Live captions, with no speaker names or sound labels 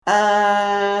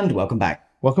And welcome back.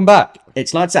 Welcome back.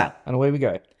 It's Lights Out. And away we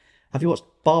go. Have you watched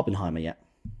Barbenheimer yet?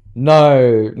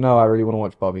 No, I really want to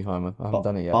watch Barbenheimer. I haven't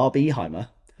done it yet. Barbenheimer?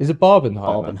 Is it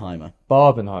Barbenheimer? Barbenheimer.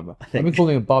 Barbenheimer. I've been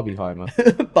calling it Barbenheimer.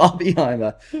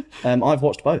 Barbenheimer. I've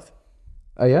watched both.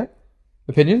 Oh, yeah?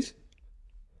 Opinions?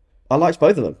 I liked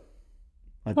both of them.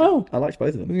 I liked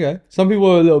both of them. Okay. Some people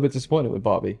were a little bit disappointed with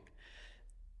Barbie.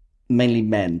 Mainly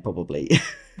men, probably.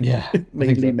 Yeah.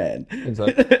 Mainly men. I think so.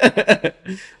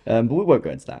 But we won't go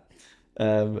into that.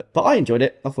 But I enjoyed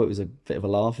it. I thought it was a bit of a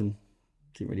laugh and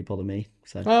didn't really bother me.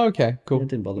 So Oh, okay. Cool. it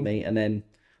didn't bother me. And then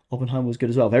Oppenheimer was good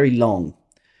as well. Very long.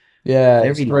 Yeah,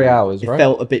 it's Very 3 long. hours, right? It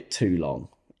felt a bit too long.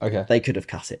 Okay. They could have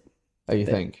cut it. Oh, you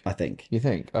think? I think. You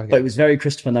think? Okay. But it was very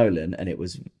Christopher Nolan, and it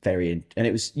was it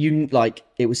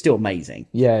was still amazing.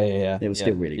 Yeah. It was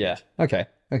still really good. Okay.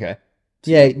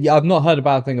 Yeah, I've not heard a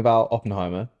bad thing about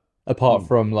Oppenheimer, apart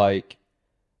from, like,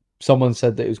 someone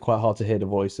said that it was quite hard to hear the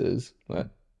voices, like,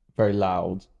 very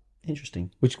loud.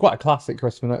 Interesting. Which is quite a classic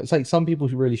Christopher Nolan. It's like some people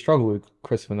really struggle with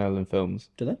Christopher Nolan films.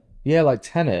 Do they? Yeah, like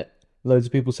Tenet. Loads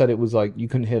of people said it was like you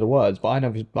couldn't hear the words, but I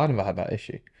never had that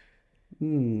issue.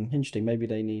 Interesting. Maybe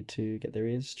they need to get their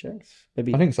ears checked.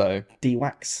 Maybe I think so.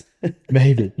 de-wax.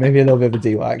 Maybe a little bit of a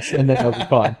de-wax, and then they'll be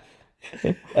fine.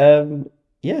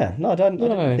 Yeah. No, I don't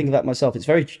think of that myself. It's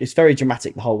very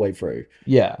dramatic the whole way through.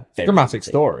 Yeah, Very dramatic dramatic.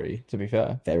 story. To be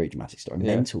fair. Very dramatic story.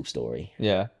 Yeah. Mental story.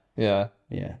 Yeah. Yeah.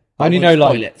 I only won't know,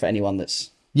 like- spoil it for anyone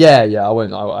that's Yeah. I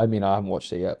won't. I mean, I haven't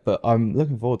watched it yet, but I'm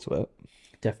looking forward to it.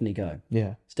 definitely go.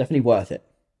 Yeah, It's definitely worth it.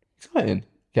 exciting.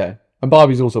 Okay, and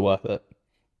Barbie's also worth it.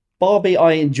 Barbie,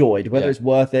 I enjoyed. Whether Yeah. it's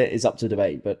worth it is up to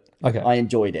debate, but Okay. I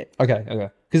enjoyed it. Okay.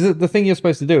 Because the thing you're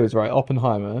supposed to do is right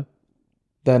Oppenheimer,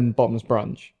 then Bottomless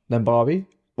Brunch, then Barbie.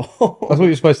 That's what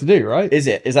you're supposed to do, right? Is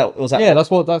it? Was that? Yeah, I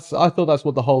thought that's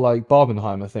what the whole like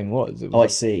Barbenheimer thing was. It was Oh, I like,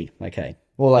 see. Okay.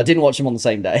 well, I like, didn't watch them on the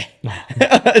same day.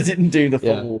 I didn't do the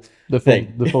full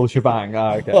thing. the full shebang.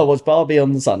 Ah, okay. Well, I watched Barbie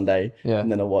on the Sunday, Yeah.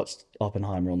 and then I watched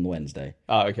Oppenheimer on the Wednesday.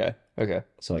 Ah, okay.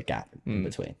 So a gap in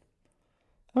between.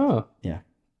 Oh, Yeah,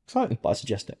 exciting. but I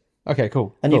suggest it. Okay,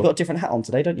 cool. And cool. you've got a different hat on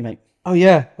today, don't you, mate? Oh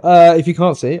yeah. If you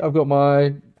can't see, I've got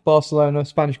my Barcelona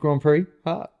Spanish Grand Prix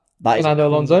hat. That is Fernando a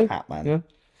cool Alonso. hat, man. Yeah.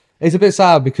 It's a bit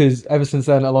sad because ever since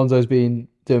then, Alonso's been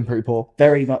doing pretty poor.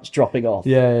 Very much dropping off.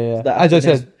 Yeah. That As I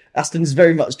Aston is- said. Aston's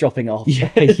very much dropping off, Yeah.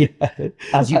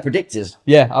 as you predicted.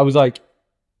 Yeah, I was like,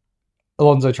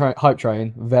 Alonso hype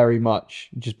train, very much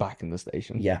just back in the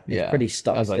station. Yeah, it's pretty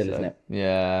stuck as I still, said. isn't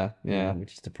it? Yeah.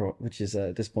 Which is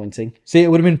disappointing. See, it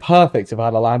would have been perfect if I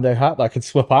had a Lando hat that I could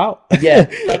swap out. Yeah,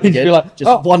 that'd be You'd be good. like, Just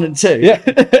oh. 1 and 2. Yeah.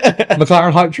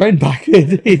 McLaren hype train back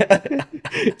in.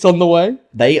 It's on the way.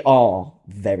 They are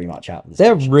very much out of the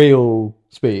They're station. real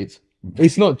speeds.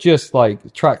 It's not just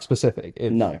like track specific.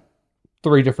 It's No.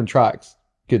 3 different tracks,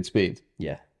 good speed.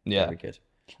 Yeah. Yeah. Very good.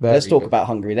 Very Let's talk good. about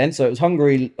Hungary then. So it was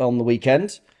Hungary on the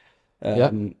weekend.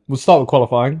 Yeah. We'll start with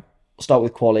qualifying. Start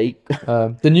with quali.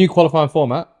 The new qualifying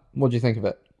format. What do you think of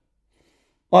it?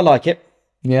 I like it,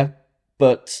 Yeah.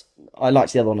 but I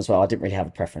liked the other one as well. I didn't really have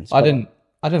a preference. I but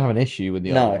didn't have an issue with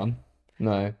the No. other one.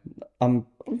 No.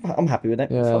 I'm happy with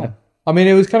it. It's Yeah. fine. I mean,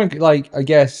 it was kind of like, I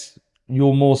guess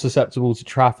you're more susceptible to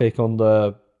traffic on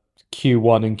the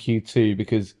Q1 and Q2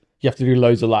 because you have to do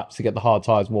loads of laps to get the hard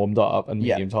tyres warmed up and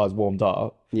Yeah. medium tyres warmed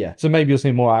up. Yeah. So maybe you'll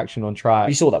see more action on track.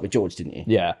 You saw that with George, didn't you?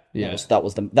 Yeah. That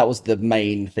was the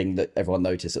main thing that everyone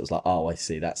noticed. It was like, oh, I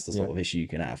see. That's the sort of issue you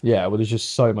can have. Yeah, well, there's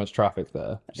just so much traffic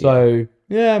there. So,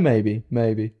 yeah, maybe.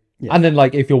 Yeah. And then,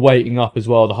 like, if you're waiting up as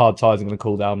well, the hard tyres are going to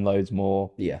cool down loads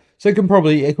more. Yeah. So it can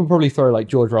probably throw, like,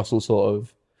 George Russell sort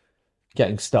of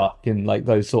getting stuck in, like,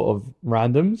 those sort of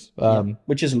randoms.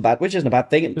 Which isn't bad. Which isn't a bad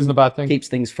thing. It Isn't a bad thing. keeps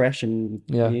things fresh and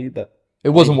new, but It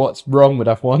wasn't what's wrong with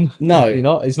F1. No.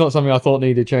 It's not something I thought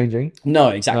needed changing. no,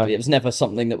 exactly. No. It was never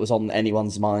something that was on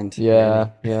anyone's mind. Yeah.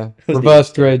 really.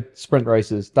 Reverse grid, sprint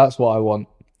races. That's what I want.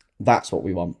 That's what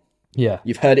we want. Yeah.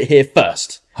 You've heard it here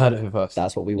first. Heard it here first.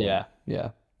 That's what we want. Yeah.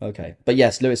 Okay. But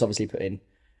yes, Lewis obviously put in.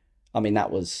 I mean,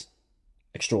 that was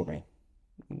extraordinary.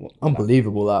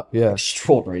 Unbelievable lap. Yeah.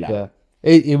 Extraordinary lap. Yeah.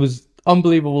 It was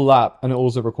unbelievable lap, and it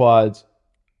also required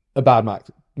a bad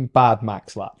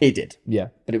max lap. It did. Yeah.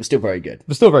 But it was still very good.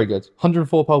 But still very good.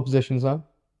 104 pole positions now.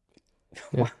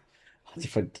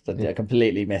 I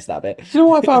completely missed that bit. Do you know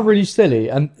what I found really silly?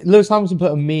 And Lewis Hamilton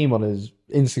put a meme on his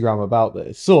Instagram about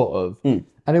this, sort of.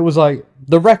 And it was like,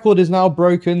 the record is now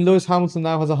broken. Lewis Hamilton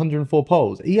now has 104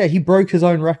 poles. Yeah, he broke his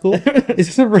own record. It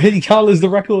doesn't really count as the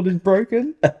record is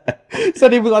broken. So I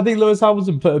think Lewis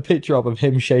Hamilton put a picture up of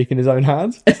him shaking his own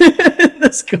hand.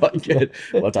 That's quite good.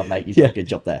 Well done, mate. You did a good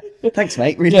job there. Thanks,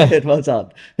 mate. Really good. Well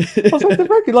done. I was like, the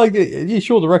record, like, yeah,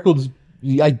 sure, the record's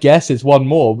I guess it's one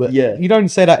more, but Yeah. you don't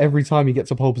say that every time he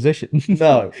gets a pole position.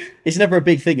 No, it's never a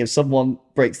big thing if someone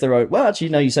breaks their own. Well, actually,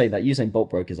 no, you say that. Usain Bolt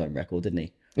broke his own record, didn't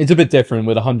he? It's a bit different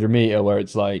with 100-meter where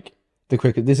it's like the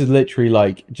quicker. This is literally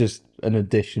like just an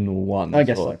additional one I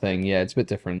guess sort so. of thing. Yeah, it's a bit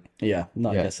different. Yeah,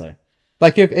 no, I Yeah. guess so.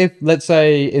 Like if let's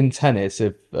say in tennis,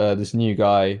 if this new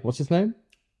guy, what's his name?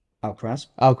 Alcaraz.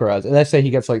 Alcaraz. Let's say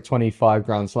he gets like 25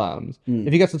 Grand Slams. Mm.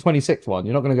 If he gets the 26th one,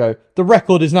 you're not going to go, the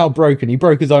record is now broken. He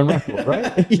broke his own record,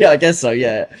 right? Yeah, I guess so.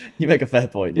 Yeah, you make a fair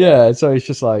point. Yeah, so it's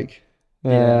just like,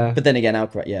 yeah. But then again,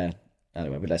 Alcaraz. Yeah.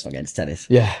 Anyway, but let's not get into tennis.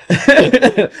 Yeah.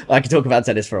 I could talk about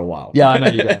tennis for a while. Yeah, I know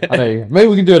you can. I know you can. Maybe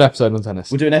we can do an episode on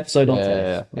tennis. We'll do an episode on Yeah,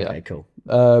 tennis. yeah, Okay, cool.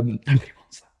 Nobody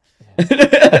wants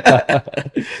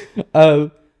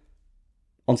that.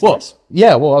 On to What? this.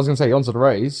 Yeah, well, I was going to say, onto the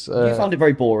race. You found it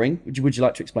very boring. Would you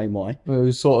like to explain why? It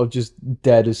was sort of just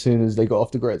dead as soon as they got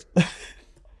off the grid.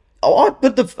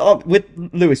 But with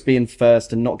Lewis being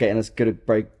first and not getting as good a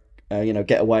break,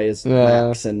 getaway as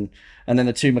Max, and then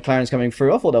the two McLarens coming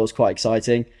through, I thought that was quite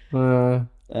exciting. I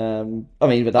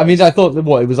I thought that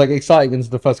it was like exciting into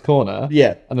the first corner.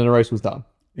 Yeah, And then the race was done.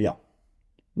 yeah,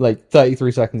 Like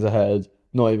 33 seconds ahead,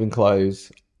 not even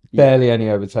close, barely any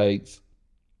overtakes.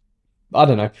 I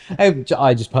don't know.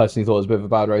 I just personally thought it was a bit of a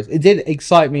bad race. It did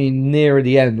excite me nearer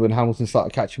the end when Hamilton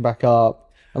started catching back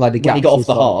up. And like the when he gaps got off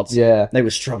the hards. Yeah. They were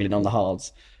struggling on the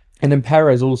hards. And then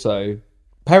Perez also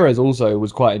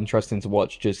was quite interesting to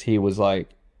watch. Just he was like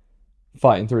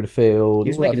fighting through the field.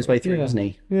 He was making his way through, wasn't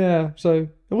he? Yeah, so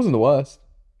it wasn't the worst.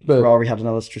 But Ferrari had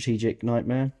another strategic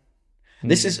nightmare.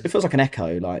 It feels like an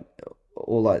echo,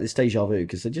 or like this deja vu,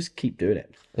 because they just keep doing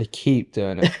it. they keep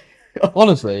doing it.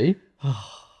 Honestly,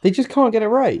 they just can't get it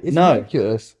right. It's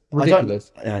ridiculous.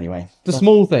 Ridiculous. Anyway, The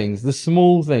small things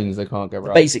they can't get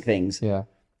right. basic things Yeah.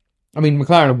 I mean,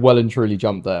 McLaren have well and truly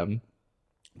jumped them.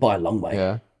 by a long way.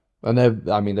 Yeah. And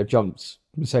they've jumped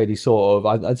Mercedes sort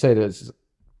of. I'd say that's.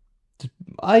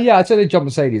 I'd say they jumped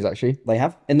Mercedes actually. They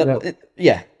have in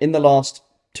the last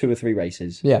 2 or 3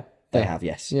 races. Yeah. They have,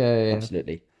 yes. Yeah.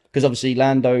 Absolutely. Because obviously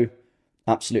Lando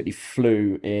absolutely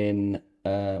flew in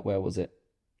where was it?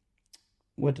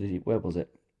 Where was it?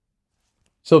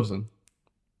 Silverstone.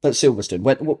 At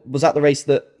Silverstone. Was that the race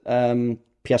that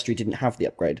Piastri didn't have the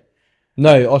upgrade?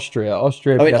 No, Austria. Oh, in Piastri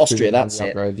Austria, didn't have that's the it.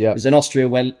 upgrade, yeah. It was in Austria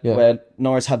where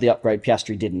Norris had the upgrade,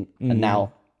 Piastri didn't, and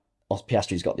now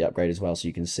Piastri's got the upgrade as well, so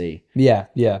you can see. Yeah.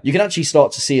 You can actually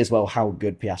start to see as well how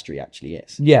good Piastri actually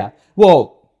is. Yeah.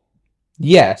 Well,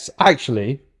 yes,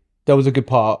 actually, there was a good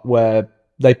part where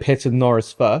they pitted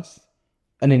Norris first,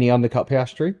 and then he undercut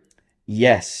Piastri.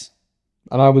 Yes.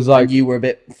 And I was like, And you were a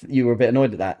bit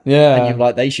annoyed at that. Yeah. And you were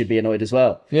like, they should be annoyed as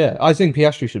well. yeah, I think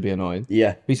Piastri should be annoyed.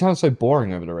 Yeah. He sounds so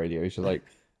boring over the radio. He's just like,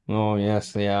 oh,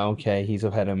 yes, yeah, okay, he's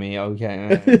ahead of me,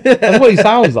 okay. That's what he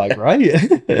sounds like, right?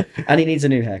 And he needs a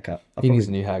new haircut. He needs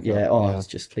a new haircut. Yeah, it's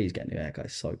just please get a new haircut.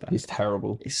 It's so bad. He's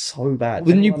terrible. It's so bad.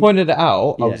 When you pointed it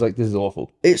out, I Yeah. was like, this is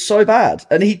awful. It's so bad.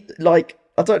 And he,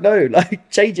 I don't know,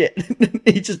 change it.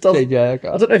 He just doesn't. Change your I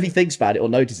haircut. don't know if he thinks about it or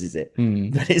notices it,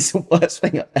 but it's the worst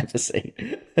thing I've ever seen.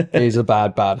 It is a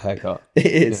bad haircut. It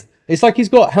is. It's like he's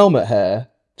got helmet hair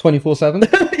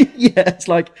 24/7. Yeah, it's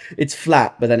like, it's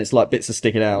flat, but then it's like bits are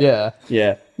sticking out. Yeah.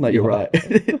 Yeah, no, you're right.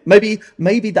 maybe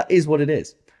that is what it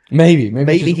is. Maybe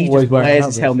He always just wearing wears a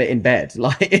his helmet. helmet in bed.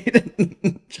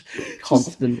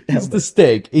 Constant It's helmet. the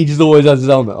stick. He just always has his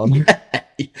helmet on.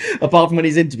 Apart from when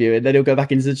he's interviewing, then he'll go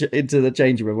back into the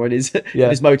changing room or in his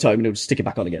motorhome and he'll stick it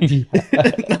back on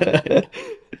again.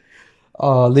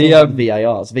 Oh, the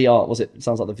VARs. VR, was it?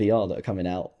 Sounds like the VR that are coming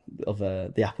out of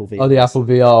the Apple VR. the Apple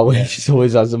VR, which just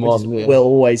always has them on. Yeah. We'll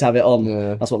always have it on.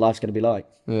 Yeah. That's what life's going to be like.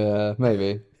 Yeah,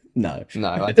 maybe. No. No,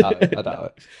 I doubt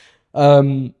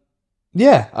it.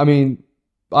 Yeah, I mean,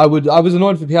 I was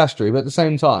annoyed for Piastri, but at the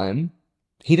same time,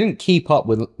 he didn't keep up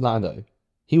with Lando.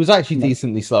 He was actually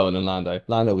decently slower than Lando.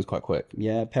 Lando was quite quick.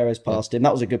 Yeah, Perez passed him.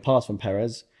 That was a good pass from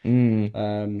Perez.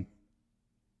 Mm.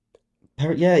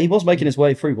 He was making his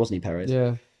way through, wasn't he, Perez?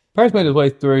 Yeah. Perez made his way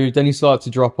through, then he started to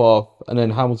drop off, and then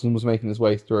Hamilton was making his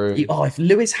way through. If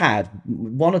Lewis had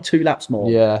 1 or 2 laps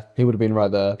more, Yeah, he would have been right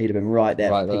there. he'd have been right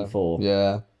there Right for there. P4.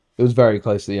 Yeah. It was very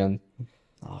close to the end.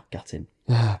 Oh, gutting.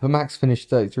 But Max finished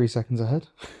 33 seconds ahead.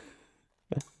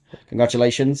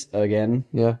 Congratulations again.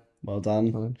 Yeah. Well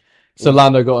done. So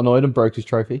Lando got annoyed and broke his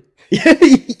trophy.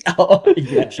 Oh,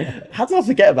 yeah. How did I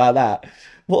forget about that?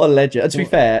 What a legend. And to be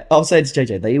fair, I was saying to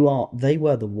JJ, they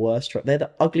were the worst. They're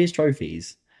the ugliest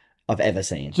trophies I've ever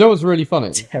seen. Do you know what's really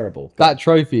funny? Terrible. That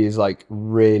trophy is like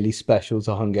really special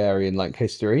to Hungarian like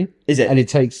history. Is it? And it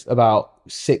takes about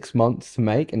 6 months to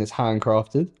make, and it's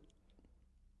handcrafted.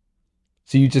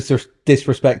 So you just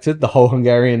disrespected the whole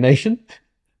Hungarian nation?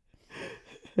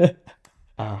 It's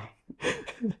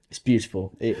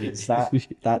beautiful. It's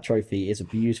that trophy is a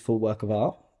beautiful work of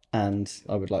art, and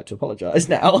I would like to apologise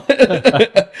now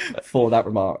for that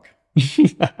remark.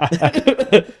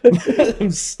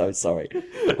 I'm so sorry.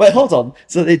 Wait, hold on.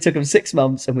 So it took him 6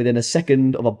 months, and within a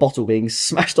second of a bottle being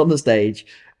smashed on the stage,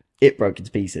 it broke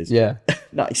into pieces. Yeah.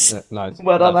 Nice. Yeah, nice.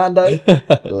 Well done, Lando.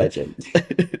 Legend.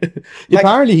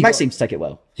 Apparently Max seems to take it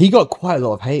well. he got quite a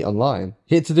lot of hate online.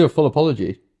 He had to do a full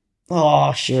apology.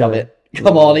 Oh, shove it.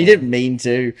 Come on, he didn't mean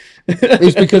to.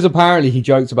 It's because apparently he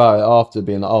joked about it after,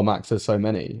 being like, "Oh, Max has so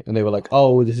many," and they were like,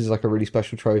 "Oh, this is like a really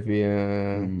special trophy."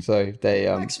 So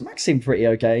they Max seemed pretty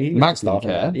okay. He Max was didn't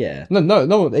care. laughing at it. Yeah.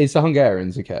 No. It's the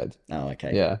Hungarians who cared. Oh,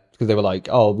 okay. Yeah, because they were like,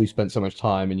 "Oh, we spent so much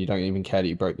time, and you don't even care that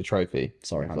you broke the trophy."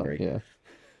 Sorry, Hungary. Yeah.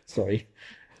 Sorry.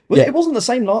 It wasn't the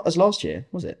same as last year,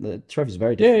 was it? The trophy's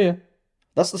very different. Yeah.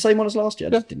 That's the same one as last year.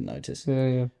 I just didn't notice.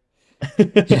 Yeah.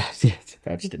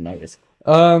 I just didn't notice.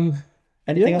 Um.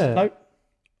 Anything else to note?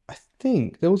 I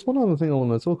think there was one other thing I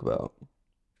wanted to talk about.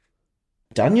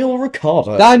 Daniel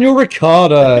Ricciardo. Daniel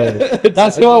Ricciardo.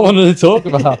 That's who I wanted to talk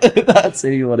about. That's who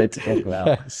you wanted to talk about.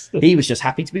 Yes. He was just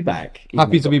happy to be back.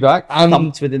 Happy to be back. And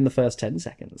thumped within the first 10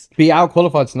 seconds. be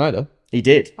out-qualified Tsunoda. He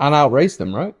did. And out-raced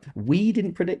them, right? We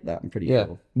didn't predict that, I'm pretty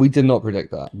sure. We did not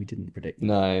predict that. We didn't predict that.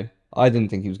 No. I didn't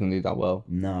think he was going to do that well.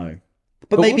 No.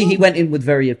 But maybe he went in with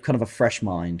very kind of a fresh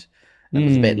mind. And it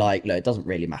was a bit like, look, it doesn't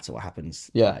really matter what happens.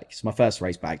 Yeah. Like, it's my first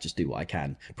race back, just do what I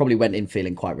can. Probably went in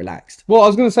feeling quite relaxed. Well, I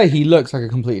was going to say he looks like a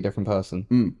completely different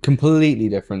person. Completely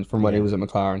different from when he was at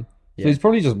McLaren. So he's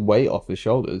probably just weight off his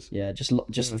shoulders. Yeah, just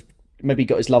maybe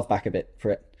got his love back a bit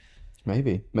for it.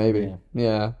 Maybe.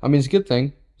 Yeah. I mean, it's a good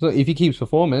thing. So if he keeps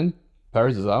performing,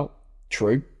 Perez is out.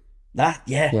 True.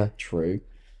 True.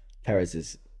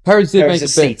 Perez's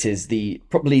seat is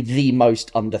probably the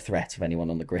most under threat of anyone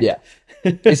on the grid. Yeah.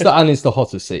 It's the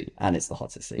hottest seat. And it's the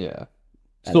hottest seat. Yeah.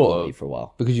 And Sort will of. be for a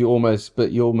while. Because you're almost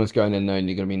going in knowing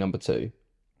you're going to be number 2.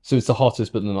 So it's the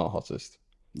hottest, but the not hottest.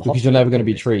 Because you're never going to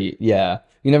be treated. Yeah.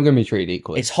 You're never going to be treated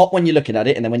equally. It's hot when you're looking at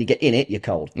it, and then when you get in it, you're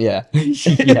cold. Yeah.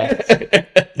 Yeah.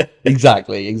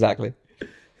 Exactly.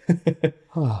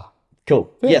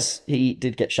 Cool. Yeah. Yes, he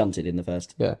did get shunted in the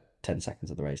first 10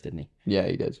 seconds of the race, didn't he? Yeah,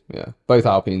 he did. Yeah. Both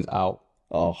Alpines out.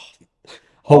 Oh.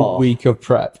 Whole week of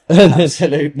prep.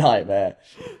 Absolute nightmare.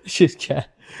 Just Joe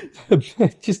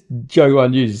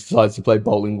Guan Yu just decides to play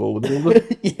bowling ball with all of them.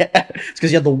 Yeah. It's because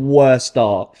he had the worst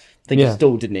start. I think he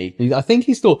stalled, didn't he? I think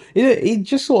he stalled. He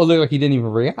just sort of looked like he didn't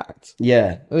even react.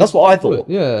 Yeah. That's what I thought.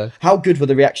 Yeah. How good were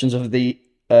the reactions of the...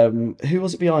 who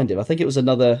was it behind him? I think it was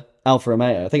another Alfa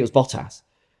Romeo. I think it was Bottas.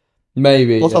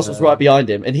 Maybe. Bottas was right behind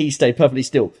him, and he stayed perfectly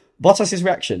still. Bottas's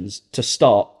reactions to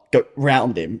start go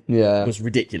round him was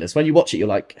ridiculous. When you watch it, you're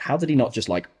like, how did he not just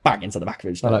like bang into the back of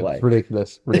him straight away?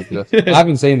 Ridiculous. I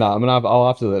haven't seen that. I mean, I'll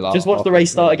have to look that. Just watch the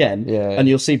race start again, yeah, and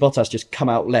you'll see Bottas just come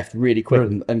out left really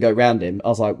quick and go round him. I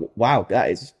was like, wow,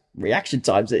 that is reaction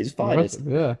times at its finest.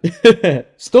 Yeah.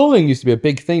 Stalling used to be a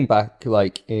big thing back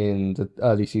like in the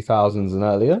early 2000s and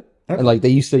earlier. Okay. And like they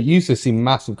used to see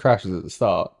massive crashes at the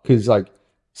start because like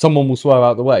someone will swerve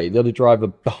out the way, the other driver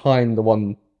behind the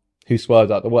one who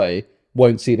swerves out the way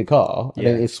won't see the car, and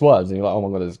then it swerves, and you're like, oh my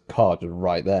god, there's a car just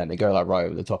right there, and they go like right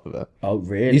over the top of it. Oh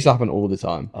really? It used to happen all the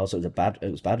time. Oh, so it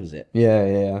was bad, was it?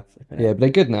 Yeah, but they're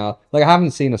good now. Like I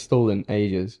haven't seen a stall in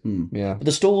ages. Yeah, but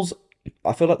the stalls,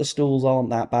 I feel like the stalls aren't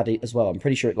that bad as well. I'm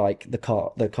pretty sure like the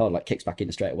car like kicks back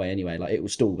in straight away anyway. Like it will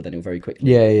stall, but then it'll very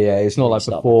quickly. Yeah. It's not like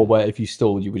before where if you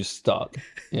stalled you were just stuck.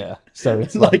 Yeah. So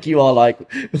it's like you are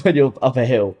like when you're up a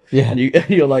hill. Yeah. And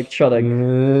you're like trying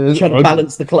to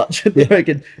balance the clutch. You're like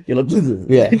you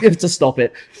have to start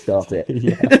it.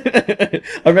 Yeah.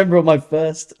 I remember on I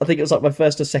think it was like my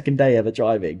first or second day ever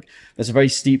driving. There's a very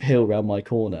steep hill around my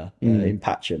corner in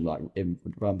Patcham, like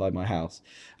around by my house,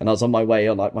 and I was on my way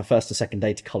on like my first or second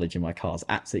day to college in my car. I was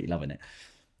absolutely loving it,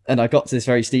 and I got to this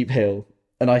very steep hill,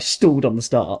 and I stalled on the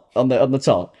top, and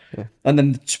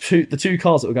then the two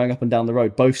cars that were going up and down the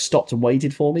road both stopped and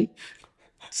waited for me.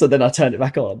 So then I turned it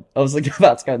back on. I was like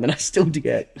about to go, and then I stalled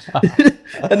again,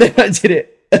 and then I did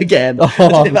it again. I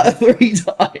did it about 3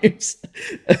 times,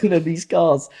 and then these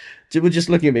cars were just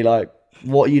looking at me like,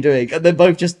 "What are you doing?" And then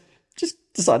both just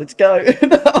decided to go,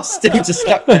 and I was still just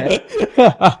stuck there.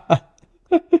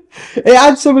 It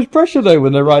adds so much pressure though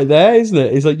when they're right there, isn't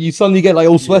it? It's like you suddenly get like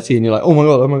all sweaty and you're like, oh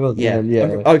my god. Yeah.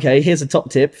 Okay, here's a top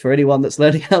tip for anyone that's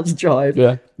learning how to drive.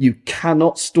 Yeah. You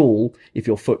cannot stall if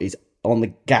your foot is on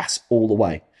the gas all the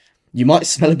way. You might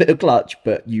smell a bit of clutch,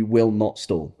 but you will not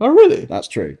stall. Oh really? That's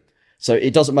true. So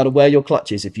it doesn't matter where your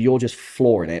clutch is. If you're just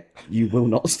flooring it, you will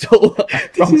not stall.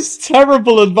 This is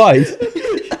terrible advice.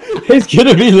 It's going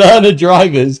to be learner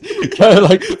drivers going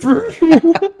like...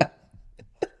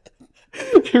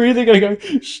 They're either going to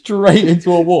go straight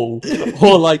into a wall,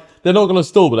 or like they're not going to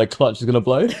stall, but their clutch is going to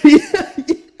blow.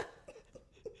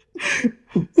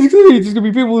 It's just going to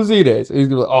be people who see this. It's going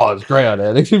to be like, oh, it's great out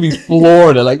there. They're going to be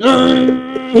flooring it, like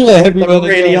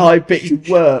really high pitched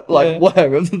whir,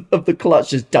 of the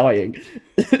clutch just dying.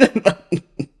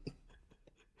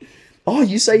 Oh,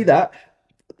 you say that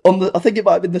I think it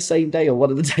might have been the same day or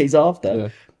one of the days after. Yeah.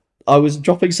 I was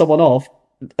dropping someone off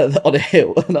on a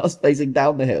hill, and I was facing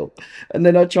down the hill, and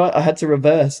then I had to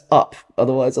reverse up,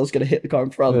 otherwise I was going to hit the car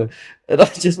in front, and I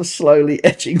just was slowly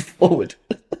edging forward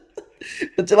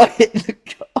until I hit the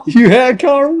car. You hit a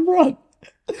car in front.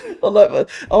 I'm like,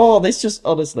 oh, this just,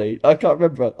 honestly, I can't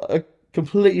remember. I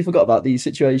completely forgot about these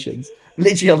situations.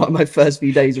 Literally on like my first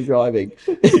few days of driving.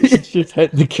 Just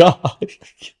hit the car.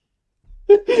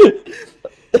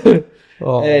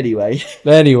 Oh. Anyway,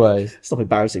 stop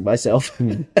embarrassing myself.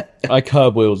 I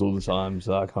curb wheels all the time,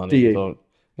 so I can't. Do you? Talk.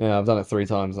 Yeah, I've done it 3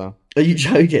 times now. Are you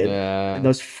joking? Yeah. And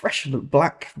those fresh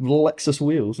black Lexus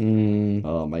wheels. Mm.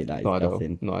 Oh, mate, that is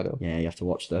nothing. No, I don't. Yeah, you have to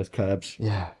watch those curbs.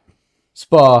 Yeah.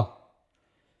 Spa.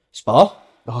 Spa?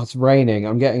 Oh, it's raining.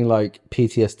 I'm getting like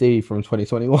PTSD from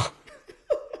 2021.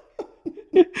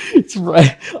 It's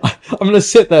rain. I'm going to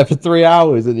sit there for 3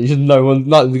 hours and there's just no one.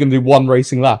 They're going to do one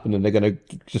racing lap and then they're going to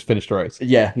just finish the race.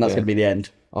 Yeah, and that's going to be the end.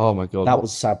 Oh my god, that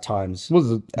was sad times. What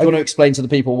was it? Do you want to explain to the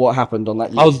people what happened on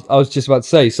that year? I was just about to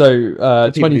say. So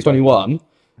 2021,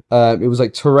 it was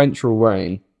like torrential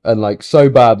rain and like so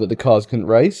bad that the cars couldn't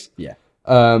race. Yeah.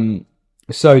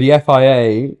 So the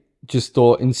FIA just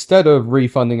thought, instead of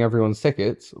refunding everyone's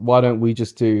tickets, why don't we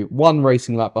just do one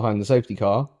racing lap behind the safety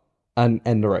car and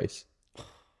end the race?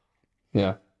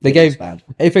 Yeah, they gave bad.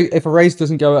 If a race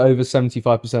doesn't go over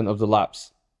 75% of the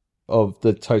laps of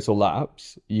the total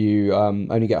laps, you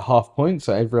only get half points.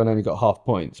 So everyone only got half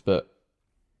points, but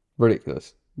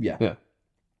ridiculous. Yeah.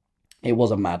 It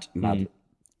was a mad.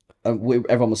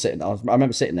 Everyone was sitting. I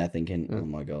remember sitting there thinking, "Oh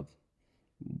my god,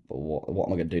 what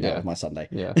am I going to do now with my Sunday?"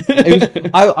 Yeah,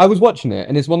 I was watching it,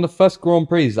 and it's one of the first Grand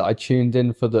Prix that I tuned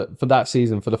in for that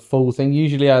season for the full thing.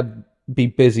 Usually I'd be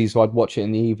busy, so I'd watch it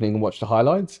in the evening and watch the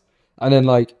highlights. And then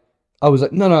like I was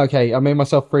like, no, okay, I made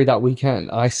myself free that weekend.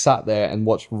 And I sat there and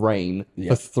watched rain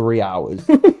for 3 hours,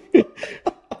 and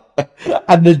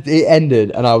then it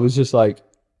ended, and I was just like,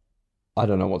 I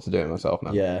don't know what to do with myself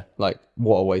now. Yeah, like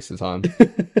what a waste of time.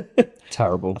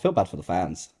 Terrible. I feel bad for the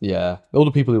fans. Yeah, all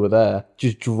the people who were there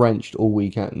just drenched all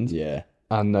weekend. Yeah,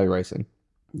 and no racing.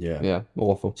 Yeah,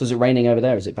 awful. So is it raining over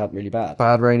there? Is it really bad?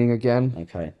 Bad raining again.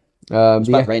 Okay. It's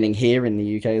bad raining here in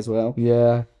the UK as well.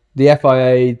 Yeah, the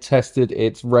FIA tested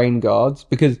its rain guards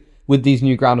because with these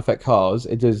new ground effect cars,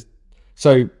 it does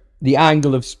so. The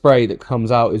angle of spray that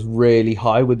comes out is really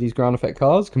high with these ground effect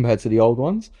cars compared to the old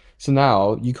ones. So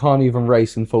now you can't even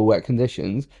race in full wet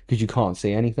conditions because you can't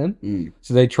see anything.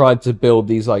 So they tried to build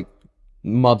these like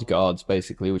mud guards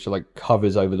basically, which are like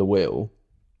covers over the wheel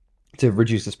to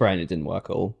reduce the spray, and it didn't work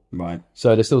at all. Right.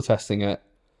 So they're still testing it,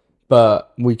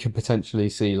 but we could potentially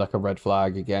see like a red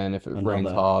flag again if it rains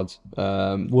hard.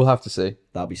 We'll have to see.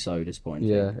 That'll be so disappointing.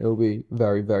 Yeah, it'll be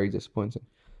very, very disappointing.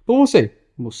 But we'll see.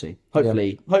 We'll see.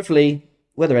 Hopefully,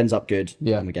 weather ends up good.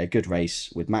 Yeah. And we get a good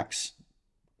race with Max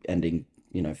ending,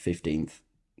 15th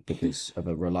because of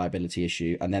a reliability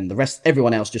issue, and then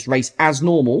everyone else just race as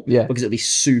normal. Yeah. Because it'll be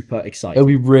super exciting. It'll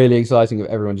be really exciting if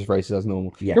everyone just races as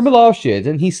normal. Yes. Remember last year?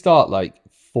 Didn't he start like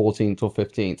 14th or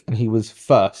 15th, and he was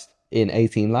first in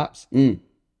 18 laps?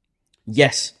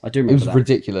 Yes, I do remember. It was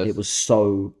ridiculous. It was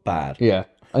so bad. Yeah.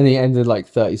 And he ended like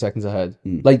 30 seconds ahead.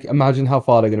 Like, imagine how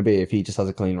far they're going to be if he just has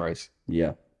a clean race.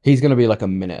 Yeah. He's going to be like a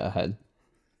minute ahead.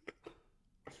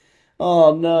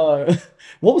 Oh, no.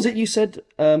 What was it you said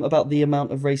about the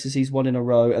amount of races he's won in a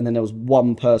row? And then there was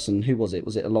one person. Who was it?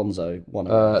 Was it Alonso?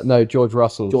 No, George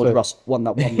Russell. Russell won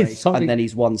that one race, and then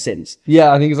he's won since.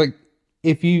 Yeah, I think it's like,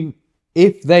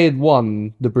 if they had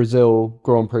won the Brazil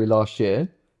Grand Prix last year,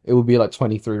 it would be like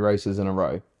 23 races in a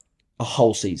row. A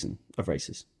whole season of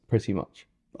races. Pretty much.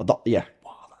 Yeah.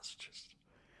 Wow, that's just...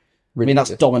 ridiculous. I mean, that's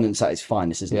dominance at its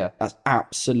finest, isn't it? That's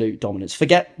absolute dominance.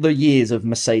 Forget the years of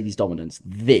Mercedes dominance.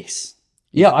 This.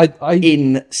 Yeah, I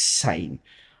insane.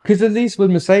 Because at least with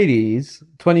Mercedes,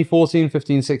 2014,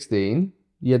 15, 16,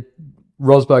 you had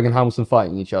Rosberg and Hamilton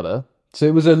fighting each other. So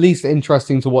it was at least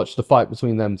interesting to watch the fight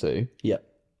between them two. Yeah.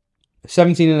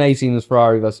 17 and 18 was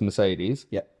Ferrari versus Mercedes.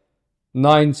 Yeah.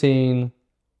 19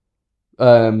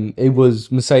 It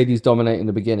was Mercedes dominating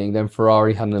the beginning, then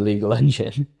Ferrari had an illegal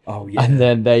engine. Oh, yeah. And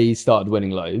then they started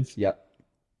winning loads. Yep.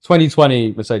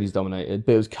 2020, Mercedes dominated,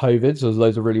 but it was COVID, so there was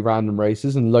loads of really random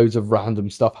races and loads of random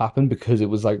stuff happened because it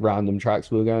was like random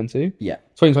tracks we were going to. Yeah.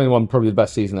 2021, probably the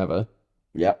best season ever.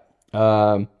 Yep.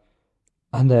 And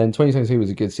then 2022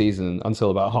 was a good season until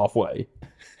about halfway.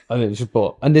 And it was just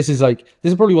and this is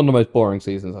probably one of the most boring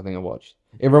seasons I think I've watched.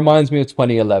 It reminds me of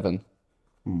 2011.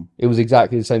 It was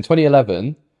exactly the same.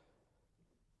 2011,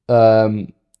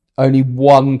 only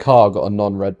one car got a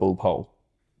non-Red Bull pole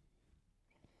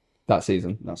that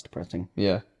season. That's depressing.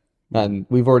 Yeah. And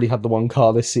we've already had the one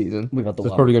car this season. We've had the There's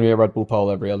one. probably going to be a Red Bull pole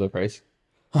every other race.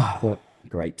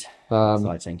 Great.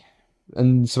 Exciting.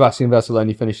 And Sebastian Vettel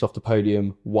only finished off the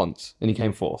podium once, and he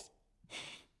came fourth.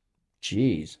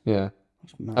 Jeez. Yeah.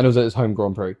 And it was at his home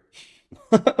Grand Prix.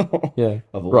 Yeah.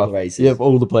 Of all Rough. the races. Yeah, of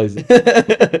all the places.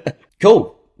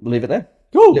 Cool. We'll leave it there.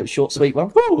 Cool. Little short, sweet one.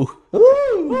 Ooh.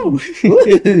 Ooh.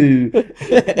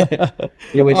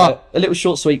 Yeah, a little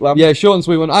short, sweet one. Yeah, short and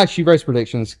sweet one. Actually, race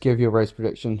predictions. Give you a race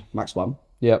prediction. Max 1.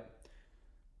 Yep.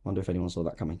 Wonder if anyone saw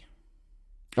that coming.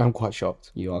 I'm quite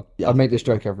shocked. You are. I make this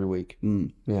joke every week. Yeah,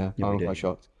 Yeah, I'm we do. quite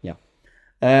shocked. Yeah.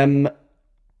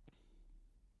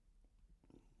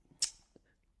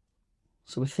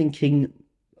 So we're thinking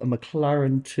a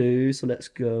McLaren 2. So let's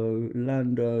go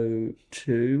Lando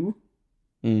 2.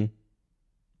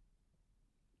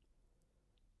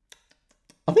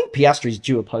 I think Piastri's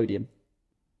due a podium.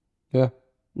 Yeah.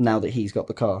 Now that he's got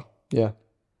the car. Yeah.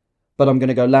 But I'm going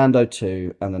to go Lando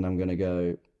 2, and then I'm going to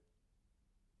go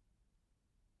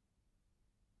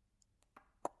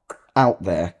out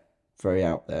there. Very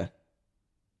out there.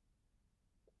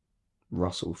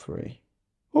 Russell 3.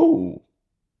 Oh,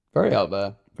 very out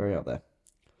there. Very out there.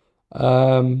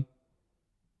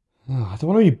 I don't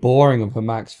want to be boring and put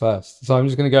Max first. So I'm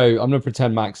just going to go, I'm going to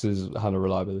pretend Max has had a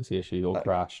reliability issue or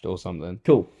crashed or something.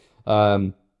 Cool.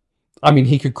 I mean,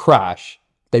 he could crash.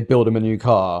 They build him a new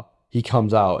car. He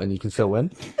comes out and he can still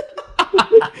win.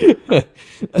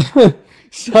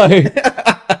 So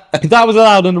if that was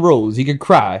allowed in the rules, he could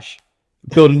crash,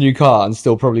 build a new car and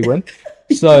still probably win.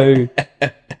 So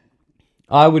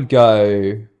I would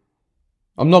go...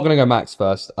 I'm not going to go Max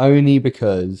first, only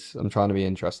because I'm trying to be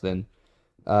interesting.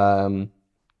 So I'm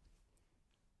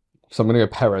going to go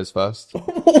Perez first.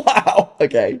 Wow.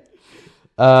 Okay.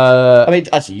 I mean,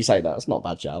 actually, you say that. It's not a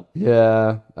bad shout.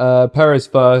 Yeah. Perez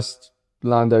first,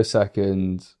 Lando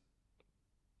second,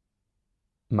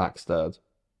 Max third.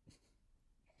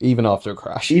 Even after a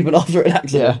crash. Even after an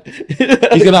accident. Yeah.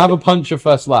 He's going to have a puncture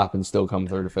first lap and still come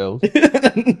through the field.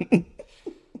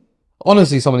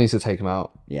 Honestly, someone needs to take him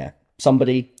out. Yeah.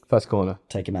 Somebody. First corner.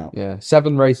 Take him out. Yeah.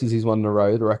 7 races he's won in a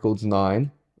row. The record's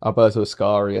 9. Alberto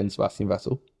Ascari and Sebastian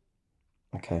Vettel.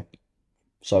 Okay.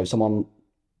 So someone...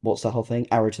 What's that whole thing?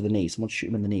 Arrow to the knee. Someone shoot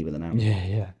him in the knee with an arrow.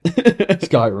 Yeah.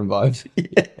 Skyrim vibes.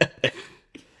 Yeah.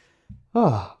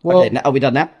 Ah, well, Okay, now, are we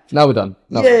done now? now we're done.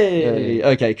 Yay!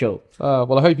 Okay, cool.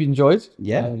 Well, I hope you enjoyed.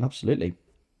 Yeah, absolutely.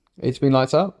 It's been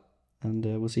lights out. And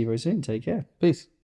we'll see you very soon. Take care. Peace.